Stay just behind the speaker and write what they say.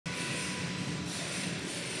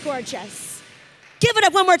Gorgeous. Give it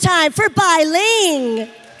up one more time for Ling.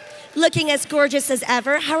 Looking as gorgeous as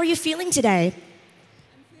ever. How are you feeling today?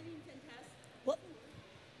 I'm feeling fantastic. What?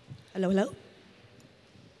 Hello, hello?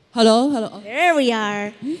 Hello. There we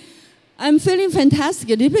are. I'm feeling fantastic,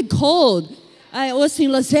 a little bit cold. I was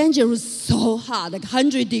in Los Angeles, it was so hot, like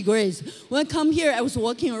 100 degrees. When I come here, I was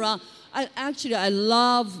walking around. I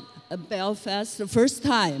love Belfast the first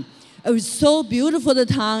time. It was so beautiful, the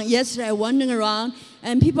town. Yesterday, I wandering around,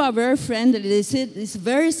 and people are very friendly. They said it's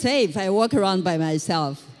very safe. I walk around by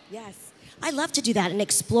myself. Yes. I love to do that and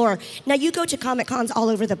explore. Now, you go to Comic Cons all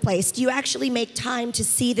over the place. Do you actually make time to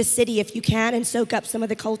see the city if you can and soak up some of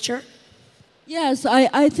the culture? Yes,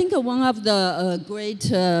 I think one of the great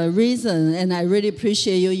reasons, and I really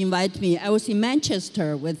appreciate you invite me. I was in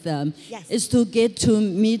Manchester with them, is to get to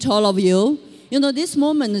meet all of you. You know, this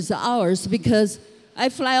moment is ours because I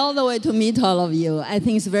fly all the way to meet all of you. I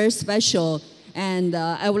think it's very special, and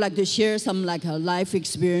I would like to share some like a life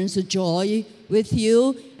experience, joy with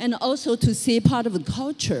you, and also to see part of the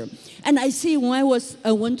culture. And I see when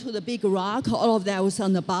I went to the big rock, all of that was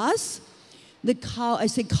on the bus. I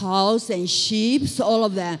see cows and sheep, all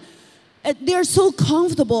of that. They're so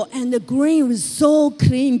comfortable, and the green was so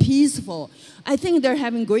clean, peaceful. I think they're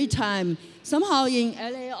having a great time. Somehow in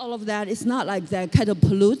LA, all of that is not like that, kind of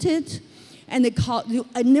polluted. And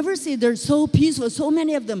I never see they're so peaceful, so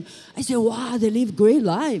many of them. I say, wow, they live a great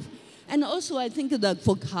life. And also I think that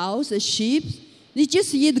for cows, the sheep, they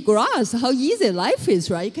just eat grass. How easy life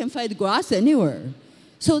is, right? You can find grass anywhere.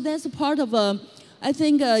 So that's a part of, I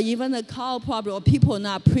think even a cow probably, or people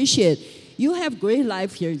not appreciate. You have great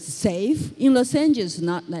life here, it's safe. In Los Angeles,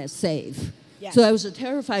 not that safe. Yeah. So I was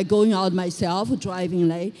terrified going out myself, driving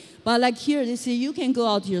late. But like here, they say you can go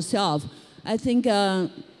out yourself. I think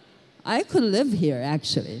I could live here,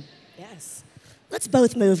 actually. Yes. Let's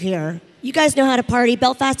both move here. You guys know how to party.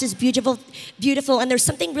 Belfast is beautiful, beautiful, and there's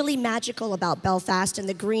something really magical about Belfast and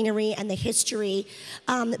the greenery and the history.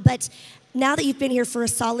 But now that you've been here for a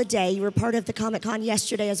solid day, you were part of the Comic Con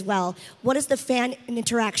yesterday as well. What has the fan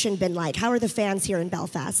interaction been like? How are the fans here in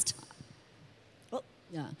Belfast? Oh.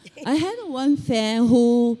 Yeah, I had one fan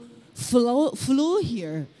who flew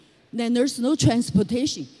here. Then there's no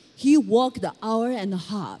transportation. He walked an hour and a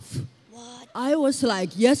half. What? I was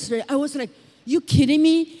like, yesterday, I was like, you kidding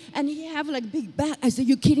me? And he have like big bag. I said,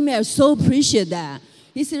 you kidding me? I so appreciate that.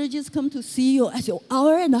 He said, I just come to see you. I said,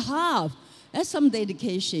 hour and a half. That's some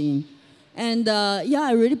dedication. And yeah,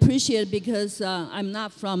 I really appreciate it because I'm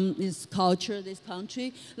not from this culture, this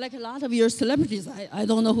country. Like a lot of your celebrities, I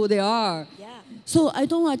don't know who they are. Yeah. So I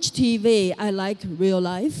don't watch TV. I like real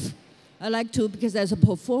life. I like to, because as a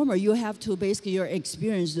performer, you have to basically your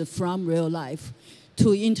experience from real life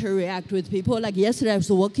to interact with people. Like yesterday, I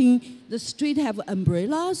was walking, the street have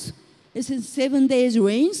umbrellas. It's in 7 days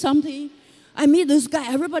rain, something. I meet this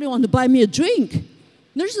guy, everybody want to buy me a drink.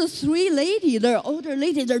 There's a 3 ladies, they're older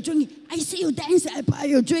ladies, they're drinking. I see you dance, I buy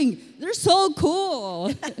you a drink. They're so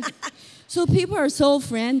cool. So people are so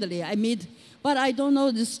friendly. I meet, but I don't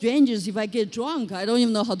know the strangers. If I get drunk, I don't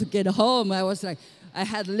even know how to get home. I was like, I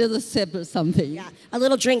had a little sip or something. Yeah, a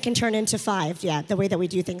little drink can turn into 5, yeah, the way that we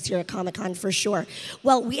do things here at Comic-Con for sure.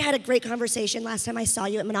 Well, we had a great conversation last time I saw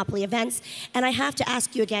you at Monopoly Events, and I have to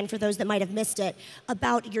ask you again, for those that might have missed it,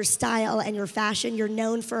 about your style and your fashion. You're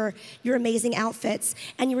known for your amazing outfits,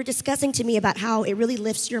 and you were discussing to me about how it really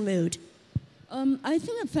lifts your mood. I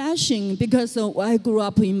think of fashion, because I grew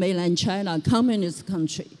up in mainland China, communist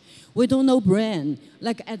country. We don't know brand.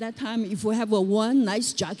 Like at that time, if we have one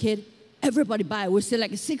nice jacket, everybody buy. We see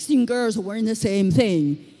like 16 girls wearing the same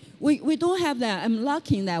thing. We don't have that. I'm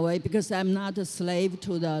lucky in that way because I'm not a slave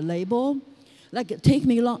to the label. Like it take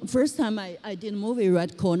me long. First time I did a movie,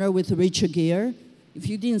 Red Corner, with Richard Gere. If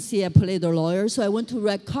you didn't see, I played a lawyer. So I went to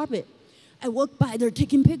red carpet. I walked by there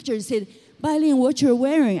taking pictures. He said, Ling, what you're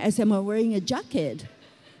wearing? I said, I'm wearing a jacket.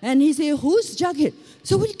 And he said, whose jacket?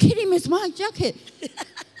 So what are you kidding me? It's my jacket.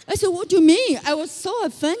 I said, what do you mean? I was so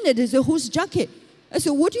offended. He said, whose jacket? I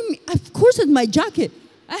said, what do you mean? Of course it's my jacket.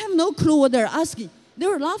 I have no clue what they're asking. They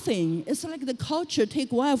were laughing. It's like the culture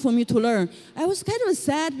take a while for me to learn. I was kind of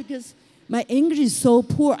sad because my English is so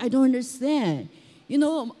poor, I don't understand. You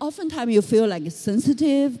know, oftentimes you feel like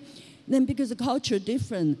sensitive, then because the culture is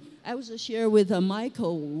different. I was share with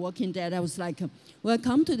Michael, Walking Dead. I was like, well,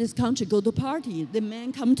 come to this country, go to party. The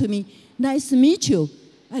man come to me, nice to meet you.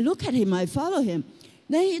 I look at him, I follow him.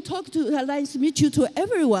 Then he talked to, nice to meet you to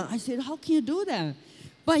everyone. I said, how can you do that?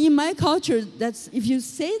 But in my culture, that's, if you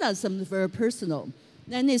say that something very personal.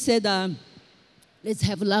 Then they said, let's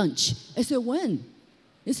have lunch. I said, when?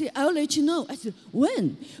 You see, I'll let you know. I said,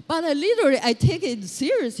 when? But I take it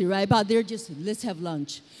seriously, right? But they're just, let's have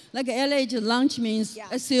lunch. Like LA, just lunch means,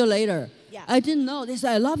 I see you later. Yeah. I didn't know. They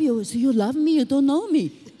said, I love you. So you love me? You don't know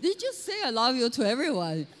me. They just say I love you to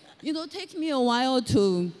everyone. You know, take me a while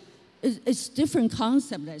to, it's different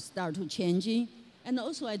concept that start to changing. And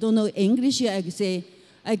also, I don't know English. I say,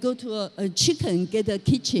 I go to a chicken, get a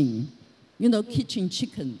kitchen. You know, kitchen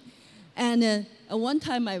chicken. And one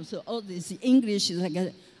time I was, all this English,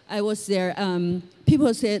 like I was there,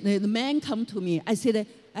 people said, the man come to me. I said,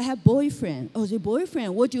 I have boyfriend. Oh, the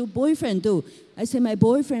boyfriend, what do your boyfriend do? I said, my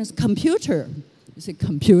boyfriend's computer. He said,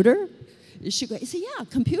 computer? She go, I said, yeah,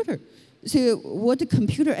 computer. I said, what the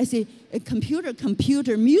computer? I said, a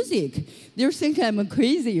computer music. They're thinking I'm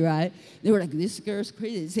crazy, right? They were like, this girl's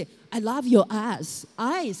crazy. They said, I love your ass.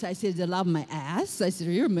 Eyes. I said, they love my ass. I said,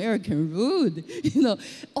 you're American rude. You know,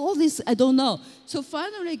 all this, I don't know. So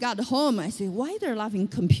finally got home. I said, why they're loving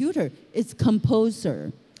computer? It's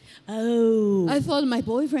composer. Oh. I thought my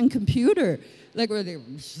boyfriend computer. Like really,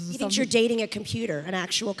 you think you're dating a computer, an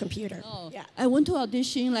actual computer? Oh. Yeah. I went to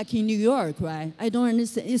audition like in New York, right? I don't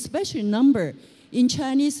understand, especially number. In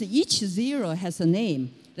Chinese, each zero has a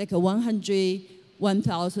name. Like a 100,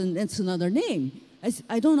 1,000, that's another name.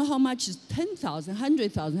 I don't know how much is 10,000,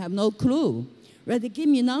 100,000, I have no clue. Right? They gave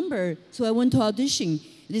me a number, so I went to audition.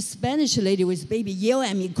 This Spanish lady with baby yelled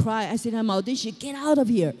at me, cry. I said, I'm auditioning, get out of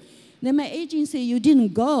here. Then my agent said, you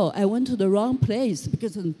didn't go. I went to the wrong place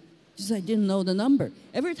because I didn't know the number.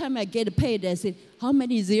 Every time I get paid, I say, how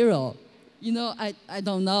many zero? You know, I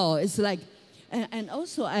don't know. It's like, and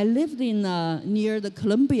also I lived in near the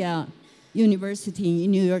Columbia University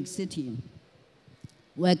in New York City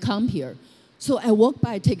when I come here. So I walk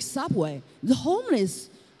by, take subway. The homeless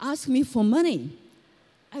asked me for money.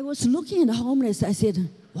 I was looking at the homeless. I said,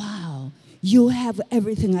 wow, you have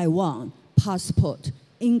everything I want. Passport,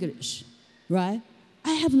 English, right?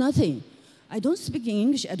 I have nothing. I don't speak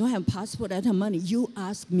English. I don't have passport. I don't have money. You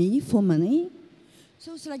ask me for money?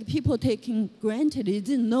 So it's like people taking granted. They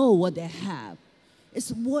didn't know what they have.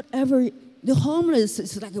 It's whatever. The homeless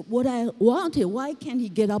is like what I wanted. Why can't he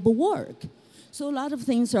get up and work? So a lot of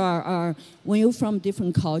things are when you're from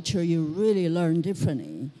different culture, you really learn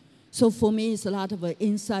differently. So for me, it's a lot of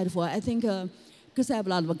insightful. I think because I have a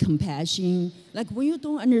lot of compassion. Like when you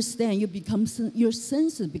don't understand, your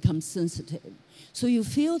senses become sensitive. So you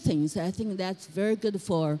feel things. I think that's very good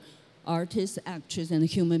for artists, actors, and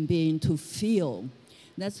human being to feel.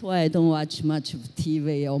 That's why I don't watch much of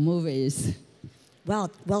TV or movies.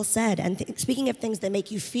 Well said. And speaking of things that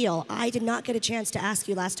make you feel, I did not get a chance to ask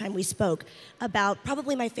you last time we spoke about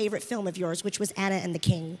probably my favorite film of yours, which was Anna and the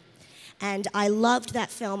King. And I loved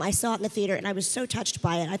that film. I saw it in the theater, and I was so touched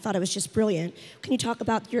by it. I thought it was just brilliant. Can you talk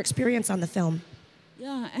about your experience on the film?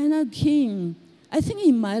 Yeah, Anna King. I think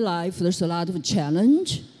in my life, there's a lot of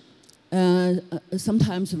challenge,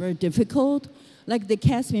 sometimes very difficult. Like they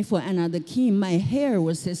cast me for Anna the King, my hair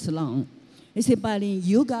was this long. They said, Ling,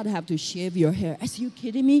 you gotta have to shave your hair. I said, you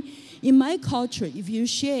kidding me? In my culture, if you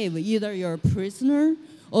shave, either you're a prisoner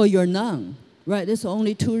or you're nun, right? There's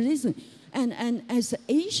only two reasons. And as an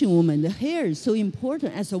Asian woman, the hair is so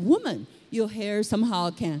important. As a woman, your hair somehow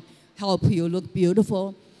can help you look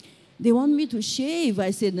beautiful. They want me to shave.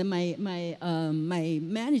 I said, my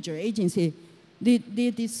manager, agency, they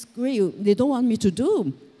disagree. They don't want me to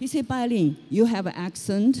do. He said, Ling, you have an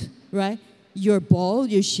accent, right? You're bald,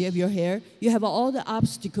 you shave your hair. You have all the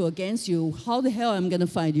obstacle against you. How the hell am I going to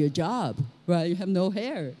find your job, right? You have no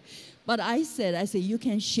hair. But I said, you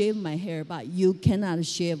can shave my hair, but you cannot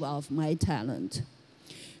shave off my talent.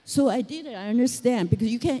 So I did it, I understand, because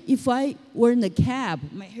you can, if I were in a cab,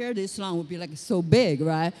 my hair this long would be like so big,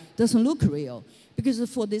 right? Doesn't look real. Because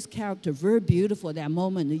for this character, very beautiful, that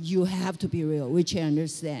moment, you have to be real, which I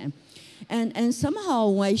understand. And somehow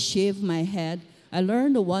when I shaved my head, I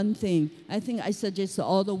learned one thing. I think I suggest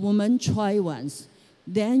all the women try once.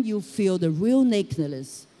 Then you feel the real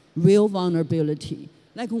nakedness, real vulnerability.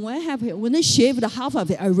 Like when I shaved half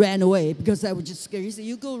of it, I ran away because I was just scared. He said,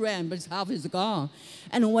 you go run, but half is gone.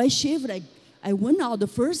 And when I shaved, I went out, the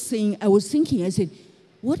first thing I was thinking, I said,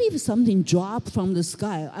 what if something dropped from the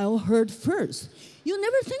sky? I'll hurt first. You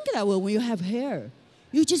never think that way when you have hair.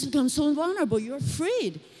 You just become so vulnerable, you're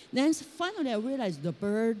afraid. Then finally I realized the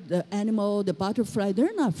bird, the animal, the butterfly,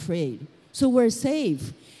 they're not afraid. So we're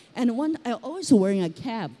safe. And I always wearing a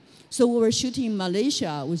cap. So we were shooting in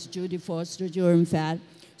Malaysia with Judy Foster, Jordan Fat.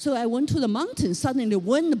 So I went to the mountain. Suddenly the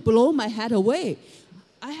wind blew my hat away.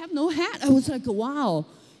 I have no hat. I was like, wow.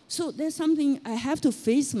 So there's something I have to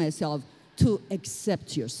face myself to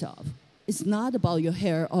accept yourself. It's not about your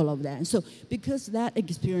hair, all of that. So because that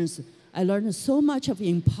experience, I learned so much of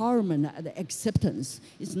empowerment and acceptance.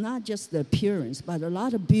 It's not just the appearance, but a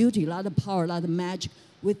lot of beauty, a lot of power, a lot of magic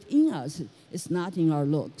within us. It's not in our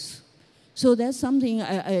looks. So that's something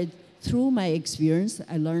through my experience,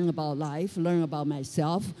 I learned about life, learned about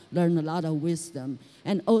myself, learned a lot of wisdom.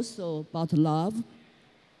 And also about love,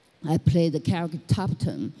 I played the character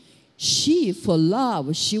Tupton. She, for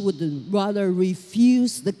love, she would rather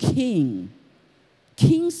refuse the king's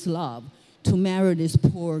love, to marry this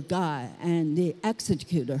poor guy, and they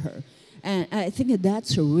executed her. And I think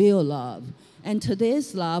that's a real love. And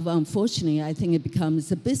today's love, unfortunately, I think it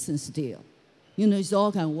becomes a business deal. You know, it's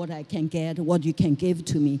all kind of what I can get, what you can give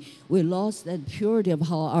to me. We lost that purity of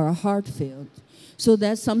how our heart feels. So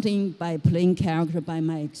that's something by playing character, by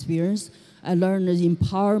my experience, I learned the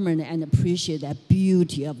empowerment and appreciate that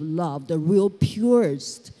beauty of love, the real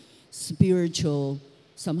purest spiritual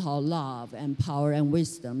somehow love and power and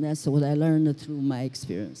wisdom. That's what I learned through my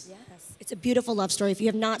experience. Yes, it's a beautiful love story. If you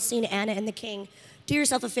have not seen Anna and the King, do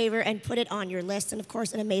yourself a favor and put it on your list. And of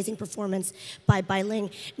course, an amazing performance by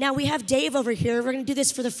Ling. Now we have Dave over here. We're gonna do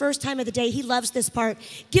this for the first time of the day. He loves this part.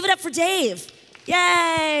 Give it up for Dave.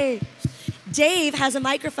 Yay! Dave has a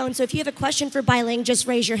microphone, so if you have a question for Ling, just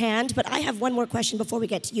raise your hand. But I have one more question before we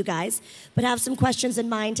get to you guys. But I have some questions in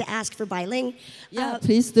mind to ask for Ling. Yeah,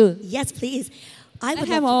 please do. Yes, please. I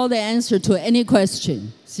have all the answer to any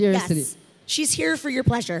question, seriously. Yes. She's here for your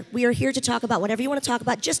pleasure. We are here to talk about whatever you want to talk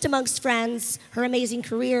about, just amongst friends, her amazing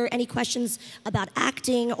career, any questions about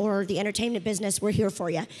acting or the entertainment business, we're here for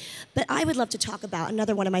you. But I would love to talk about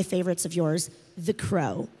another one of my favorites of yours, The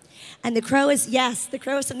Crow. And The Crow is, yes, The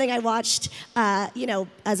Crow is something I watched, as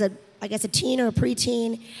I guess a teen or a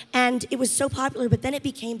preteen, and it was so popular, but then it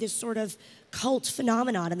became this sort of cult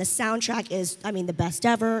phenomenon, and the soundtrack is, the best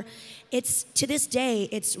ever. It's, to this day,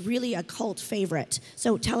 it's really a cult favorite.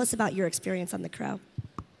 So tell us about your experience on The Crow.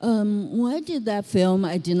 When I did that film,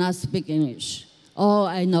 I did not speak English. All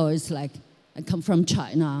I know is like, I come from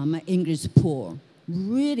China, my English is poor.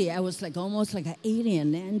 Really, I was like almost like an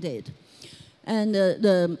alien landed.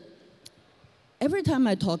 And every time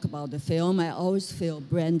I talk about the film, I always feel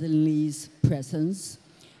Brandon Lee's presence.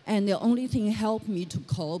 And the only thing helped me to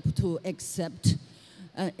cope, to accept,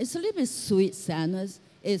 it's a little bit sweet sadness,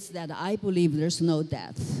 is that I believe there's no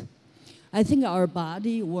death. I think our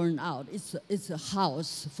body worn out, it's a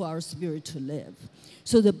house for our spirit to live.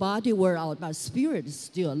 So the body wore out, but spirit is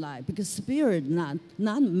still alive, because spirit not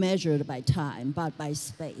measured by time, but by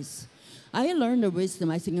space. I learned the wisdom,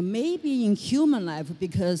 I think maybe in human life,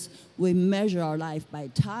 because we measure our life by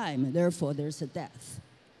time, therefore there's a death.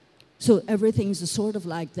 So everything's sort of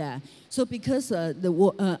like that. So because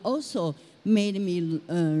also made me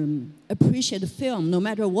appreciate the film, no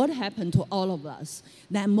matter what happened to all of us,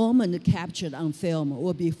 that moment captured on film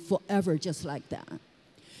will be forever just like that.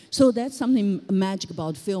 So that's something magic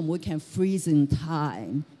about film. We can freeze in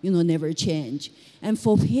time, never change. And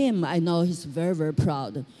for him, I know he's very, very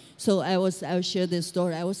proud. So I'll share this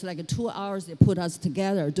story. I was like 2 hours, they put us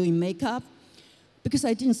together doing makeup. Because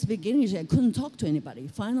I didn't speak English, I couldn't talk to anybody.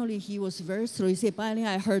 Finally, he was very slow. He said, Ling,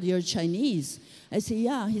 I heard you're Chinese. I said,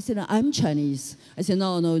 yeah. He said, I'm Chinese. I said,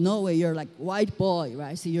 no way, you're like white boy, right?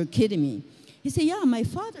 I said, you're kidding me. He said, yeah, my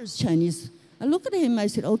father's Chinese. I looked at him, I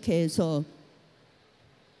said, okay, so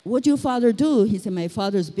what'd your father do? He said, my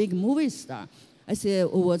father's a big movie star. I said,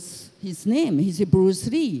 what's his name? He said, Bruce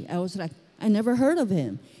Lee. I was like, I never heard of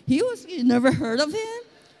him. You never heard of him?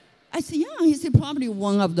 I said, yeah. He said, probably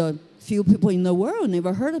one of the few people in the world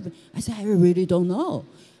never heard of him. I said, I really don't know.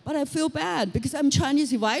 But I feel bad because I'm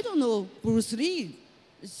Chinese. If I don't know Bruce Lee,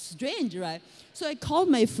 it's strange, right? So I called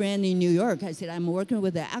my friend in New York. I said, I'm working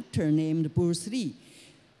with an actor named Bruce Lee.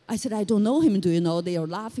 I said, I don't know him. Do you know? They are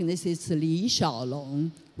laughing. They say it's Li Xiaolong,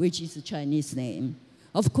 which is a Chinese name.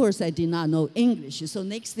 Of course, I did not know English. So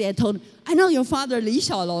next day I told him, I know your father, Li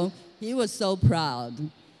Xiaolong. He was so proud.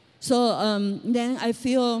 So then I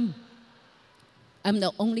feel I'm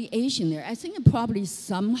the only Asian there. I think it probably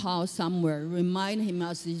somehow, somewhere, remind him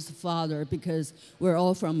of his father because we're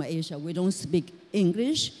all from Asia. We don't speak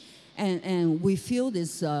English, and we feel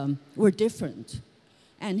this, we're different.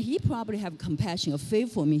 And he probably have compassion or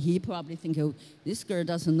faith for me. He probably think, oh, this girl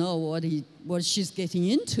doesn't know what she's getting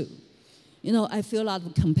into. I feel a lot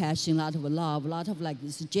of compassion, a lot of love, a lot of like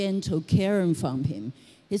this gentle caring from him.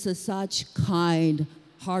 He's a such kind,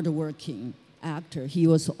 hardworking actor. He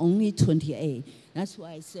was only 28. That's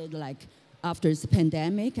why I said, like, after this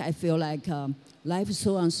pandemic, I feel like life is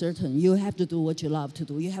so uncertain. You have to do what you love to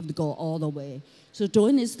do. You have to go all the way. So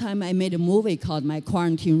during this time, I made a movie called My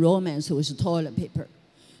Quarantine Romance with toilet paper.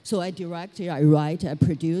 So I directed, I write, I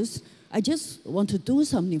produce. I just want to do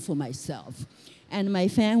something for myself. And my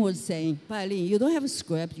fan was saying, Ling, you don't have a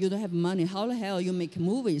script, you don't have money. How the hell you make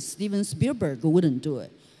movies? Steven Spielberg wouldn't do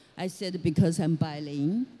it. I said, because I'm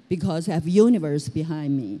Ling, because I have universe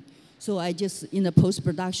behind me. So I just, in the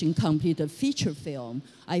post-production, completed a feature film.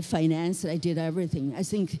 I financed, I did everything. I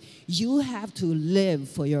think you have to live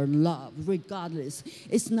for your love, regardless.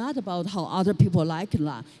 It's not about how other people like it.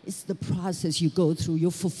 It's the process you go through. You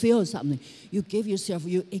fulfill something. You give yourself,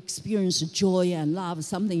 you experience joy and love,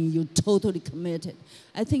 something you totally committed.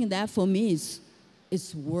 I think that for me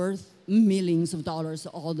is worth millions of dollars,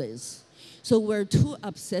 all this. So we're too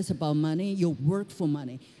obsessed about money. You work for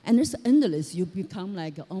money. And it's endless. You become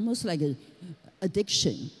almost like an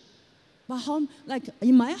addiction. But how, like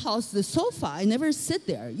in my house, the sofa, I never sit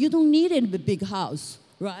there. You don't need a big house,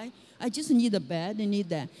 right? I just need a bed, I need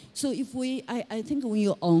that. So if I think when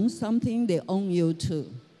you own something, they own you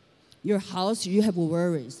too. Your house, you have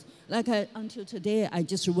worries. Like until today, I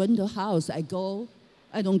just rent a house. I go,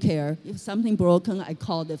 I don't care. If something broken, I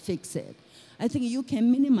call to fix it. I think you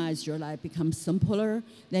can minimize your life, become simpler,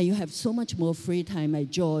 then you have so much more free time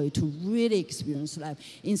and joy to really experience life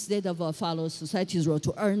instead of follow society's rule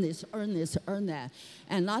to earn this, earn this, earn that.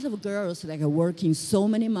 And a lot of girls are working so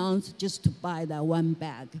many months just to buy that one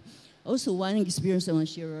bag. Also, one experience I want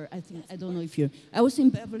to share, I don't know if I was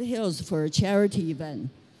in Beverly Hills for a charity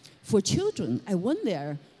event for children. I went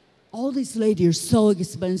there. All these ladies are so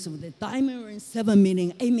expensive. The diamond ring, 7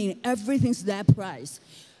 million, 8 million, everything's that price.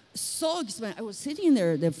 So expensive. I was sitting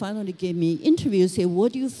there. They finally gave me interview. Say,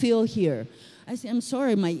 what do you feel here? I said, I'm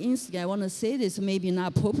sorry, my instinct. I want to say this, maybe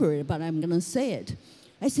not appropriate, but I'm gonna say it.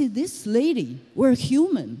 I said, this lady, we're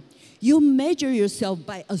human. You measure yourself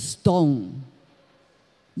by a stone.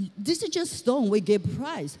 This is just stone. We give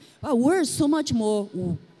price, but we're so much more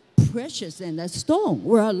precious than that stone.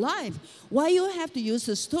 We're alive. Why you have to use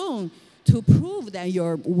a stone to prove that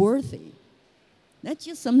you're worthy? That's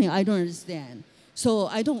just something I don't understand. So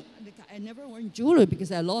I never wear jewelry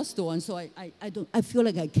because I lost one, so I feel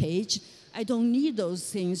like a cage. I don't need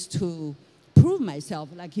those things to prove myself,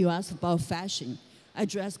 like you asked about fashion. I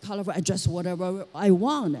dress colorful, I dress whatever I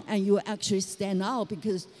want, and you actually stand out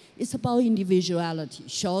because it's about individuality,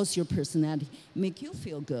 shows your personality, make you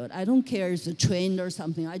feel good. I don't care if it's a trend or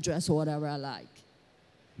something, I dress whatever I like.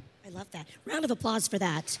 I love that. Round of applause for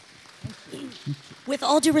that. With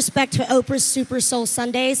all due respect to Oprah's Super Soul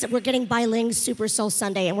Sundays, we're getting Ling's Super Soul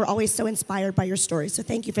Sunday, and we're always so inspired by your stories, so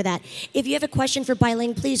thank you for that. If you have a question for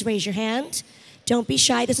Ling, please raise your hand. Don't be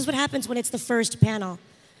shy. This is what happens when it's the first panel.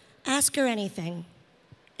 Ask her anything.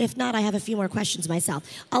 If not, I have a few more questions myself.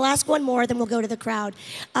 I'll ask one more, then we'll go to the crowd.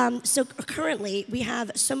 So currently, we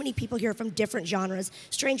have so many people here from different genres.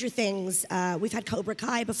 Stranger Things, we've had Cobra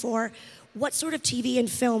Kai before. What sort of TV and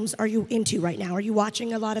films are you into right now? Are you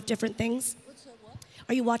watching a lot of different things? What's that, what?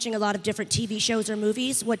 Are you watching a lot of different TV shows or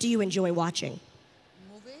movies? What do you enjoy watching?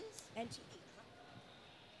 Movies? And TV.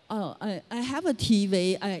 Oh, I have a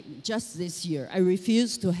TV just this year. I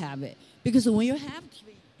refuse to have it. Because when you have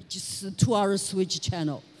TV, it's just a 2-hour switch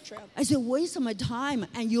channel. True. I said, waste my time,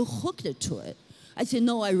 and you hooked it to it. I said,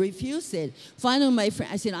 no, I refuse it. Finally, my friend,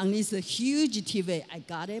 I said, unless it's a huge TV, I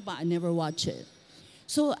got it, but I never watch it.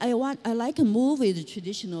 So I like a movie, the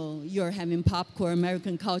traditional, you're having popcorn,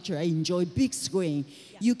 American culture. I enjoy big screen.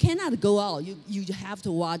 Yeah. You cannot go out. You have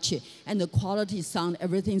to watch it. And the quality, sound,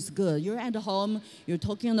 everything's good. You're at home, you're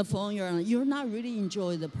talking on the phone, you're not really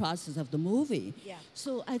enjoying the process of the movie. Yeah.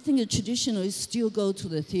 So I think the traditional is still go to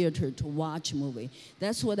the theater to watch movie.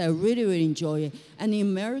 That's what I really, really enjoy. And the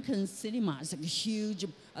American cinema is like huge,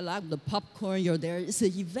 I like the popcorn, you're there. It's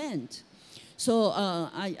an event. So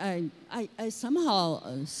I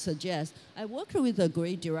somehow suggest, I worked with a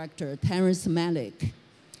great director, Terrence Malick.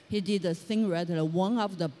 He did a thing rather, one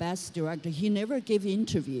of the best directors. He never gave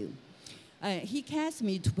interview. He cast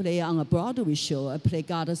me to play on a Broadway show. I played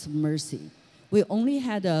Goddess of Mercy. We only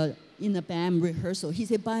had in the band rehearsal. He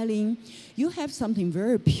said, Ling, you have something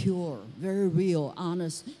very pure, very real,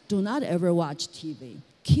 honest. Do not ever watch TV.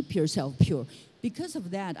 Keep yourself pure. Because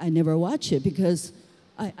of that, I never watch it because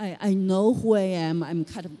I know who I am. I'm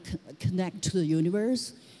kind of connect to the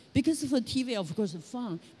universe. Because for TV, of course, it's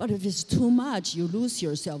fun. But if it's too much, you lose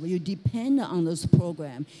yourself. You depend on those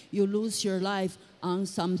programs. You lose your life on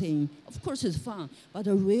something. Of course, it's fun. But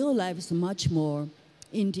the real life is much more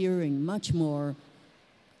endearing, much more,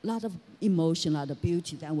 a lot of emotion, a lot of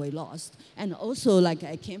beauty that we lost. And also, like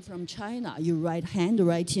I came from China. You write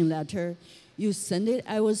handwriting letter. You send it.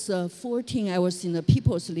 I was 14. I was in the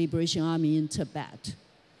People's Liberation Army in Tibet.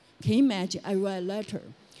 Can you imagine? I write a letter.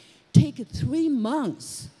 Take 3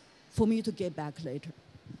 months for me to get back later.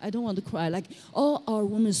 I don't want to cry. Like all our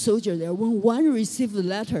women soldiers there, when one received the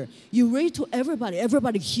letter, you read to everybody,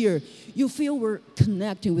 everybody here, you feel we're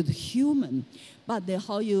connecting with human. But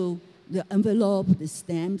the envelope, the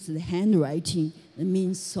stamps, the handwriting, it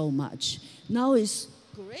means so much. Now it's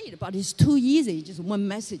great, but it's too easy, just one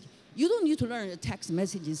message. You don't need to learn a text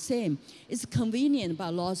message the same. It's convenient,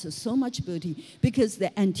 but lost so much beauty because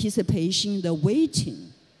the anticipation, the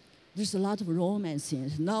waiting, there's a lot of romance in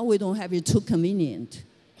it. Now we don't have it too convenient.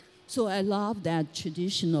 So I love that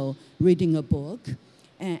traditional reading a book,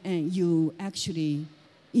 and you actually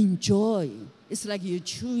enjoy. It's like you're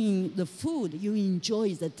chewing the food. You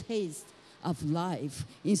enjoy the taste of life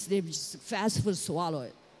instead of just fast food swallow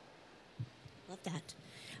it. Love that.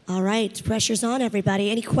 All right, pressure's on, everybody.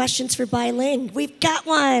 Any questions for Bai Ling? We've got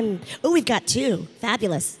one. Oh, we've got two.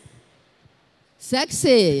 Fabulous.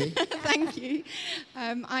 Sexy. Thank you.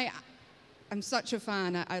 I'm such a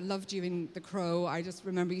fan. I loved you in The Crow. I just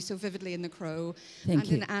remember you so vividly in The Crow. Thank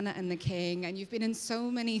you. In Anna and the King. And you've been in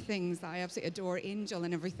so many things that I absolutely adore, Angel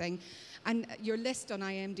and everything. And your list on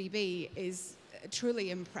IMDb is truly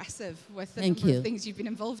impressive with the number of things you've been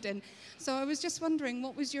involved in. So I was just wondering,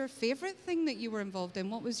 what was your favorite thing that you were involved in?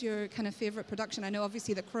 What was your kind of favorite production? I know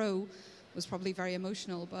obviously The Crow was probably very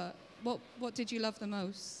emotional, but what did you love the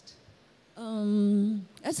most?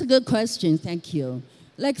 That's a good question, thank you.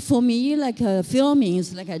 Like for me, like filming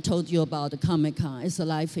is like I told you about the Comic-Con. It's a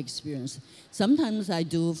life experience. Sometimes I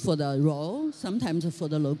do for the role, sometimes for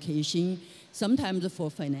the location, sometimes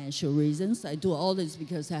for financial reasons. I do all this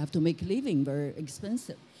because I have to make a living, very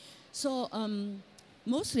expensive. So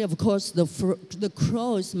mostly, of course, The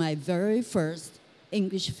Crow is my very first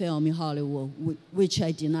English film in Hollywood, which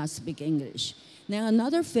I did not speak English. Now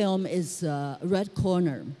another film is Red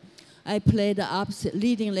Corner. I played the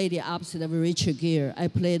leading lady opposite of Richard Gere. I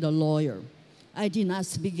played a lawyer. I did not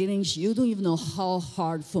speak English. You don't even know how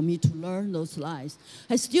hard for me to learn those lines.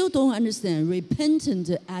 I still don't understand repentant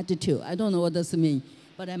attitude. I don't know what this means,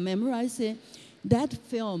 but I memorized it. That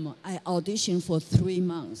film, I auditioned for 3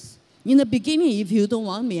 months. In the beginning, if you don't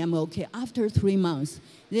want me, I'm okay. After 3 months,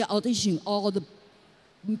 they audition all the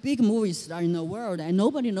big movie stars in the world, and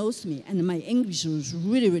nobody knows me, and my English was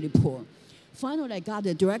really, really poor. Finally, I got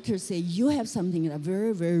the director say, you have something that's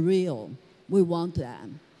very, very real. We want that.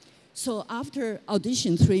 So after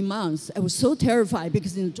audition 3 months, I was so terrified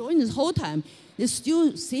because during this whole time, you're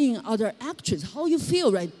still seeing other actors. How you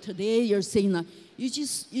feel, right? Today you're saying that you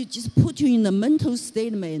just put you in the mental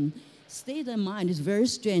state of mind is very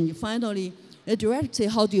strange. Finally, the director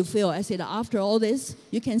said, how do you feel? I said, after all this,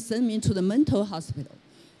 you can send me to the mental hospital.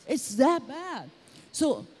 It's that bad.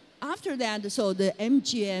 So after that, so the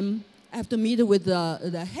MGM, I have to meet with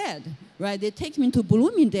the head, right? They take me to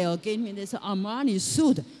Bloomingdale, gave me this Armani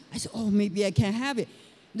suit. I said, oh, maybe I can have it.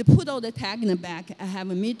 They put all the tag in the back. I have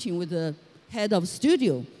a meeting with the head of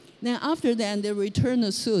studio. Then after that, they return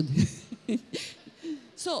the suit.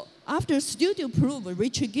 So after studio prove,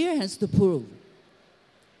 Richard Gere has to prove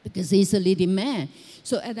because he's a leading man.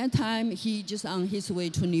 So at that time, he just on his way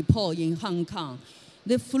to Nepal in Hong Kong.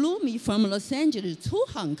 They flew me from Los Angeles to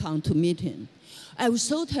Hong Kong to meet him. I was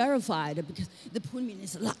so terrified because they put me in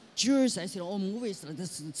this luxurious, I said, oh, movies like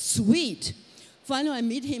this suite. Finally, I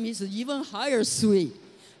meet him, he's an even higher suite.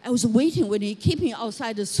 I was waiting when he kept me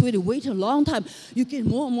outside the suite, waiting a long time. You get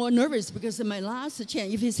more and more nervous because in my last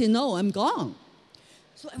chance, if he say no, I'm gone.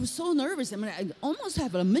 So I was so nervous. I mean, I almost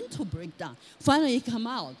have a mental breakdown. Finally, he come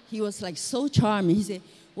out. He was like so charming. He said,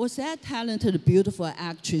 was that talented, beautiful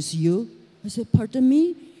actress you? I said, pardon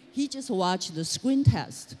me? He just watched the screen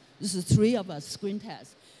test. This is 3 of us screen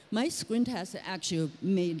test. My screen test actually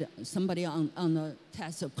made somebody on the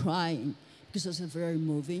test crying because it was very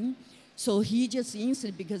moving. So he just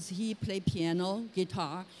instantly, because he played piano,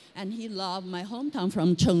 guitar, and he loved my hometown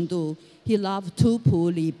from Chengdu. He loved Tu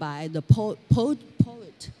Pu Li Bai, the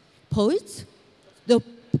poets, the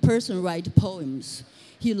person who write poems.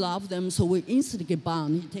 He loved them, so we instantly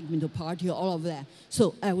bond. He take me to party, all of that.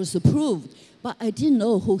 So I was approved, but I didn't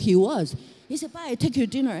know who he was. He said, bye, take your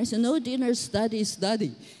dinner. I said, no dinner, study.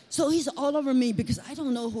 So he's all over me because I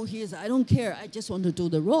don't know who he is. I don't care. I just want to do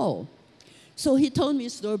the role. So he told me a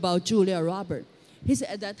story about Julia Roberts. He said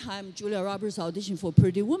at that time, Julia Roberts auditioned for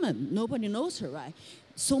Pretty Woman. Nobody knows her, right?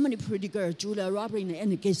 So many pretty girls. Julia Roberts in the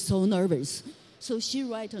end gets so nervous. So she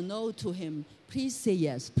write a note to him, please say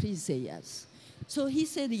yes, please say yes. So he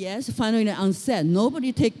said yes. Finally on set,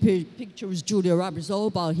 nobody take picture with Julia Roberts, all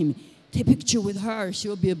about him. Take picture with her,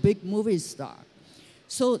 she'll be a big movie star.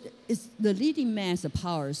 So it's the leading man's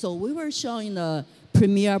power. So we were showing the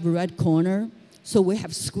premiere of Red Corner. So we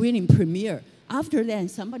have screening premiere. After that,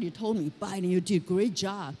 somebody told me, Biden, you did a great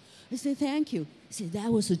job. I said, thank you. He said,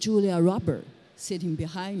 that was Julia Roberts sitting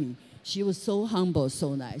behind me. She was so humble,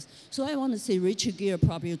 so nice. So I want to say Richard Gere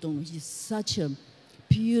probably don't know. He's such a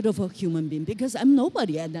beautiful human being because I'm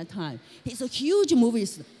nobody at that time. He's a huge movie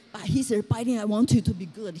star. But he said, Biden, I want you to be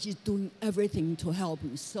good. He's doing everything to help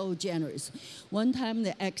me, so generous. One time,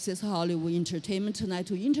 the Access Hollywood Entertainment Tonight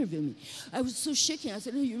to interview me. I was so shaking. I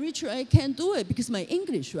said, hey, Richard, I can't do it because my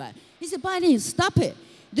English, right? He said, Biden, stop it.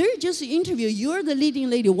 They're just interview. You're the leading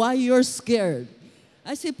lady. Why you're scared?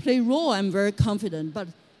 I said, play role, I'm very confident. But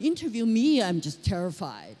interview me, I'm just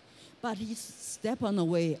terrified. But his step on the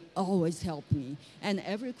way always helped me. And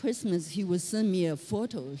every Christmas, he would send me a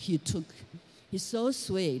photo he took. He's so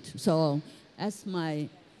sweet. So that's my,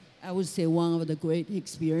 I would say, one of the great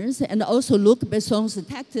experience. And also Luc Besson's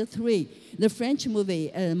Detective 3, the French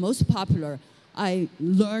movie, most popular. I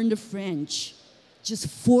learned French, just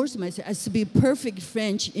forced myself to speak perfect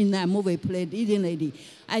French in that movie, played leading lady.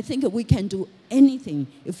 I think we can do anything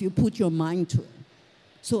if you put your mind to it.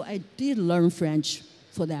 So I did learn French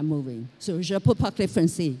for that movie. So je peux parler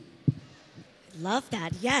français. Love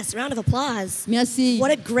that. Yes, round of applause. Merci. What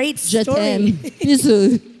a great Je story. t'aime.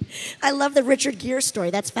 Bisous. I love the Richard Gere story.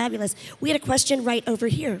 That's fabulous. We had a question right over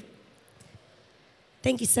here.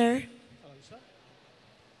 Thank you, sir.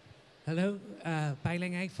 Hello,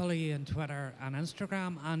 Ling, I follow you on Twitter and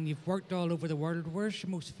Instagram, and you've worked all over the world. Where's your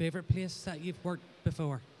most favorite place that you've worked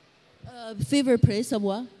before? Favorite place of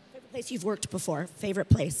what? Favorite place you've worked before. Favorite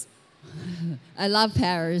place. I love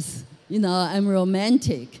Paris. You know, I'm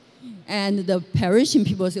romantic. And the Parisian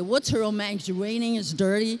people say, what's romantic? It's raining, it's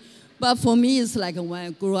dirty. But for me, it's like when I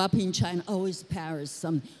grew up in China, always Paris.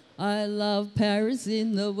 I love Paris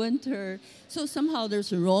in the winter. So somehow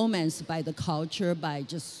there's a romance by the culture, by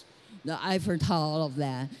just the Eiffel Tower, all of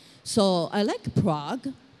that. So I like Prague,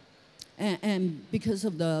 and because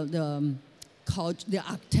of the culture, the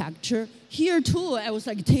architecture. Here too, I was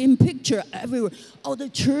like taking pictures everywhere. All the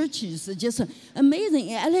churches are just amazing.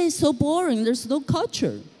 LA is so boring. There's no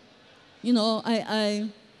culture. You know, I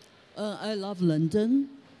love London.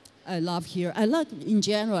 I love here. I like, in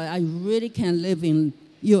general, I really can live in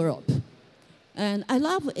Europe. And I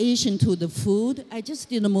love Asian too, the food. I just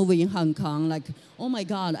did a movie in Hong Kong. Like, oh my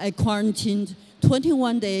God, I quarantined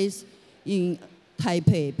 21 days in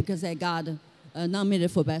Taipei because I got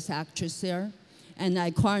nominated for Best Actress there. And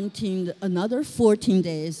I quarantined another 14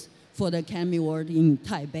 days for the Academy Award in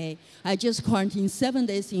Taipei. I just quarantined 7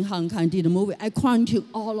 days in Hong Kong, did a movie. I quarantined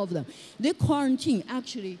all of them. The quarantine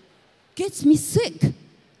actually gets me sick.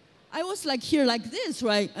 I was like here like this,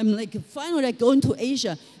 right? I'm like finally like going to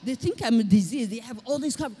Asia. They think I'm a disease. They have all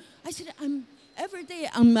this cover. I said, every day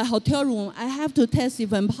in my hotel room, I have to test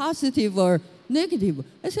if I'm positive or negative.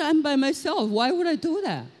 I said, I'm by myself. Why would I do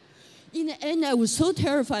that? In the end, I was so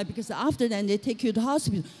terrified because after that, they take you to the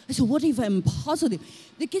hospital. I said, what if I'm positive?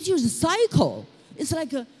 They get you the cycle. It's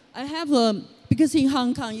like, because in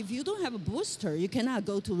Hong Kong, if you don't have a booster, you cannot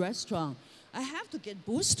go to restaurant. I have to get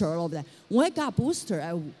booster, all of that. When I got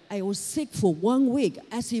booster, I was sick for 1 week,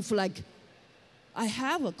 as if like I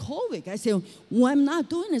have a COVID. I said, when I'm not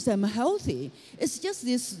doing this, I'm healthy. It's just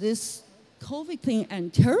this COVID thing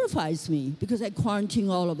and terrifies me because I quarantine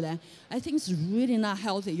all of that. I think it's really not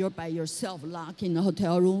healthy. You're by yourself, locked in a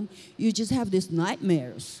hotel room. You just have these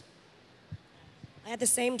nightmares. I had the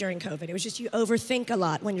same during COVID. It was just you overthink a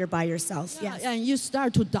lot when you're by yourself. Yeah, yes. and you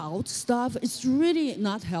start to doubt stuff. It's really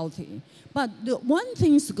not healthy. But the one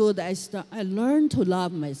thing's good, I learned to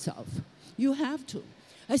love myself. You have to.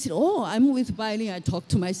 I said, oh, I'm with Ling. I talk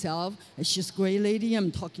to myself. She's a great lady.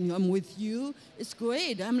 I'm with you. It's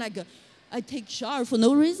great. I'm like, I take shower for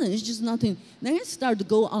no reason. It's just nothing. Then I start to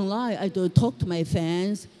go online. I do talk to my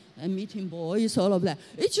fans. I'm meeting boys, all of that.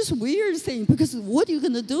 It's just a weird thing because what are you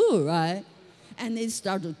going to do, right? And they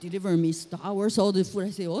start to deliver me Star Wars, all the food. I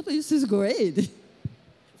say, oh, this is great.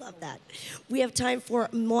 Love that. We have time for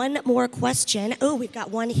one more question. Oh, we've got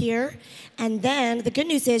one here. And then the good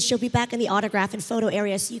news is she'll be back in the autograph and photo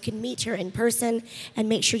area so you can meet her in person and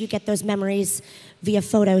make sure you get those memories via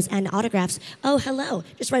photos and autographs. Oh, hello.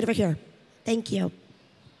 Just right over here. Thank you.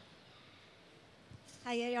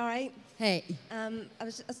 Hi, you all right? Hey. I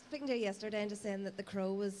was speaking to you yesterday and just saying that The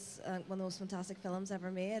Crow was one of the most fantastic films ever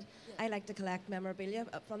made. I like to collect memorabilia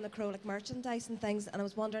from The Crow, like merchandise and things, and I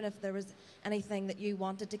was wondering if there was anything that you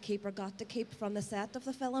wanted to keep or got to keep from the set of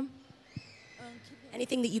the film?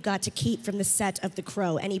 Anything that you got to keep from the set of The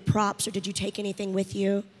Crow? Any props, or did you take anything with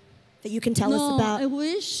you that you can tell us about?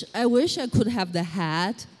 I wish I could have the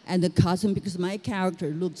hat and the costume because my character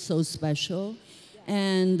looked so special,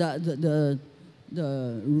 and the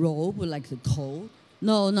robe, like the coat.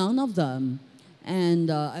 No, none of them. And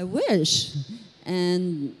I wish.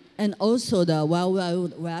 And And also the Wild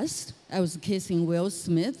Wild West. I was kissing Will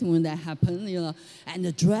Smith when that happened, and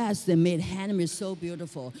the dress they made handmade so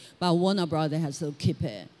beautiful. But Warner Brothers has to keep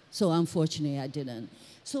it. So unfortunately, I didn't.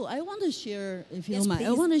 So I want to share, if you don't mind,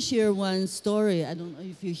 I want to share one story. I don't know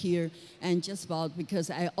if you hear, and just about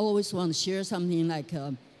because I always want to share something like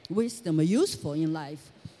wisdom or useful in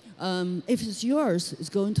life. If it's yours, it's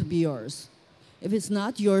going to be yours. If it's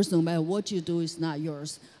not yours, no matter what you do, it's not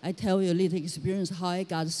yours. I tell you a little experience how I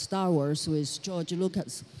got Star Wars with George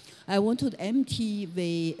Lucas. I went to the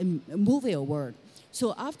MTV Movie Award.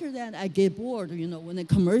 So after that, I get bored, when the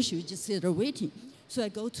commercial, you just sit there waiting. So I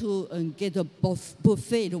go to get a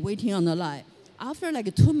buffet waiting on the line. After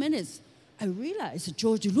like 2 minutes, I realized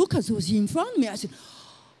George Lucas was in front of me. I said,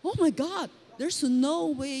 oh my God, there's no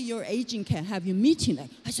way your agent can have you meeting.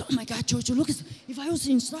 I said, oh my God, George Lucas, if I was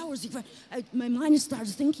in Star Wars, my mind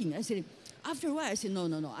starts thinking. I said, after a while, I said, no,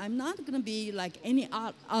 I'm not going to be like any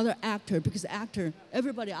other actor because actor,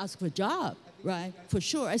 everybody asks for a job, right? For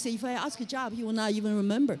sure. I said, if I ask a job, he will not even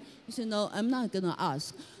remember. He said, no, I'm not going to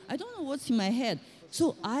ask. I don't know what's in my head.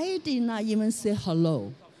 So I did not even say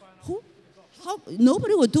hello.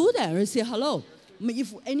 Nobody would do that or say hello.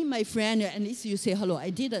 If any of my friends, at least you say hello. I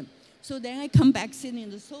didn't. So then I come back sitting in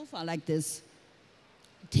the sofa like this,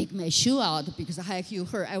 take my shoe out because you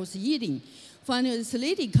heard I was eating. Finally, this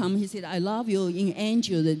lady come, he said, I love you in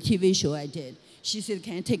Angel, the TV show I did. She said,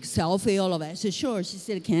 can I take a selfie, all of that? I said, sure. She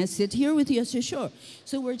said, can I sit here with you? I said, sure.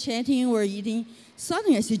 So we're chatting, we're eating.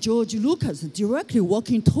 Suddenly I see George Lucas directly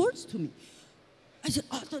walking towards to me. I said,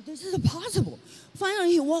 oh, this is impossible.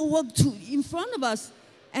 Finally, he walked in front of us,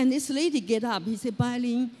 and this lady get up. He said,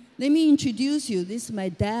 Ling, let me introduce you. This is my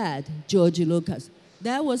dad, George Lucas.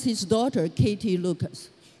 That was his daughter, Katie Lucas.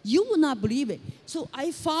 You will not believe it. So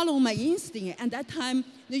I follow my instinct. And that time,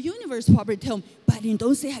 the universe probably tell me, Ling,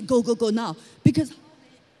 don't say go now. Because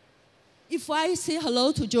if I say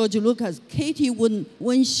hello to George Lucas, Katie wouldn't,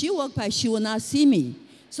 when she walked by, she would not see me.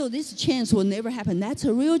 So this chance will never happen. That's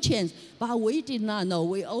a real chance. But we did not know.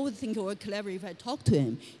 We always think we're clever if I talk to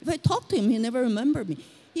him. If I talk to him, he never remember me.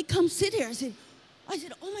 He comes sit here. I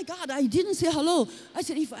said, oh my God, I didn't say hello. I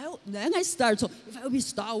said, then I start, so if I would be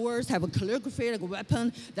Star Wars, have a calligraphy, like a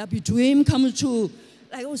weapon, that'd be dream come true.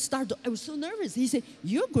 I was so nervous. He said,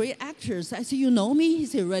 you're a great actress. I said, you know me? He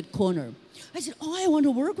said, Red Corner. I said, oh, I want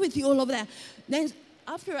to work with you, all of that. Then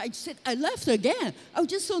after I left again. I was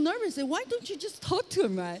just so nervous. I said, why don't you just talk to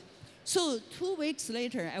him, right? So 2 weeks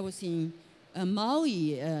later, I was in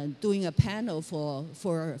Maui doing a panel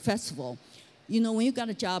for a festival. When you got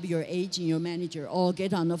a job, your agent, your manager all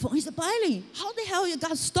get on the phone. He said, Ling, how the hell you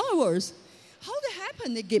got Star Wars? How did it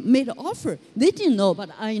happen? They made an offer. They didn't know, but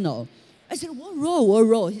I know. I said, what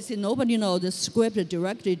role? He said, nobody knows. The script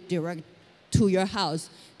direct to your house.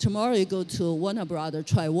 Tomorrow you go to Warner Brothers,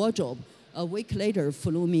 try wardrobe. A week later,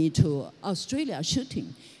 flew me to Australia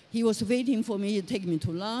shooting. He was waiting for me to take me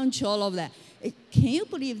to lunch, all of that. Can you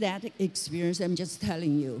believe that experience? I'm just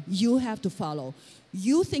telling you. You have to follow.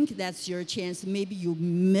 You think that's your chance. Maybe you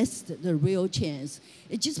missed the real chance.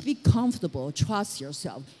 Just be comfortable. Trust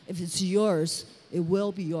yourself. If it's yours, it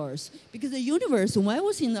will be yours. Because the universe, when I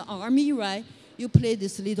was in the army, right, you play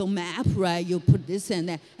this little map, right? You put this and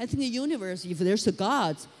that. I think the universe, if there's a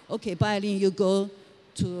God, okay, Ling, you go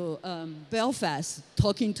to Belfast,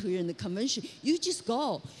 talking to you in the convention. You just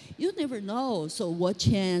go. You never know. So what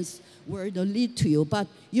chance where it'll lead to you. But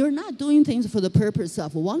you're not doing things for the purpose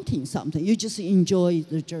of wanting something. You just enjoy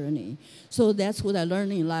the journey. So that's what I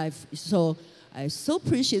learned in life. So I so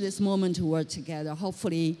appreciate this moment to work together.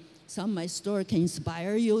 Hopefully some of my story can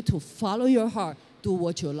inspire you to follow your heart, do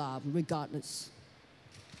what you love, regardless.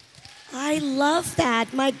 I love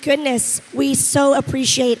that. My goodness, we so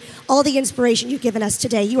appreciate all the inspiration you've given us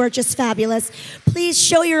today. You are just fabulous. Please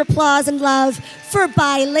show your applause and love for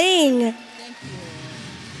Ling.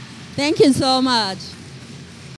 Thank you so much.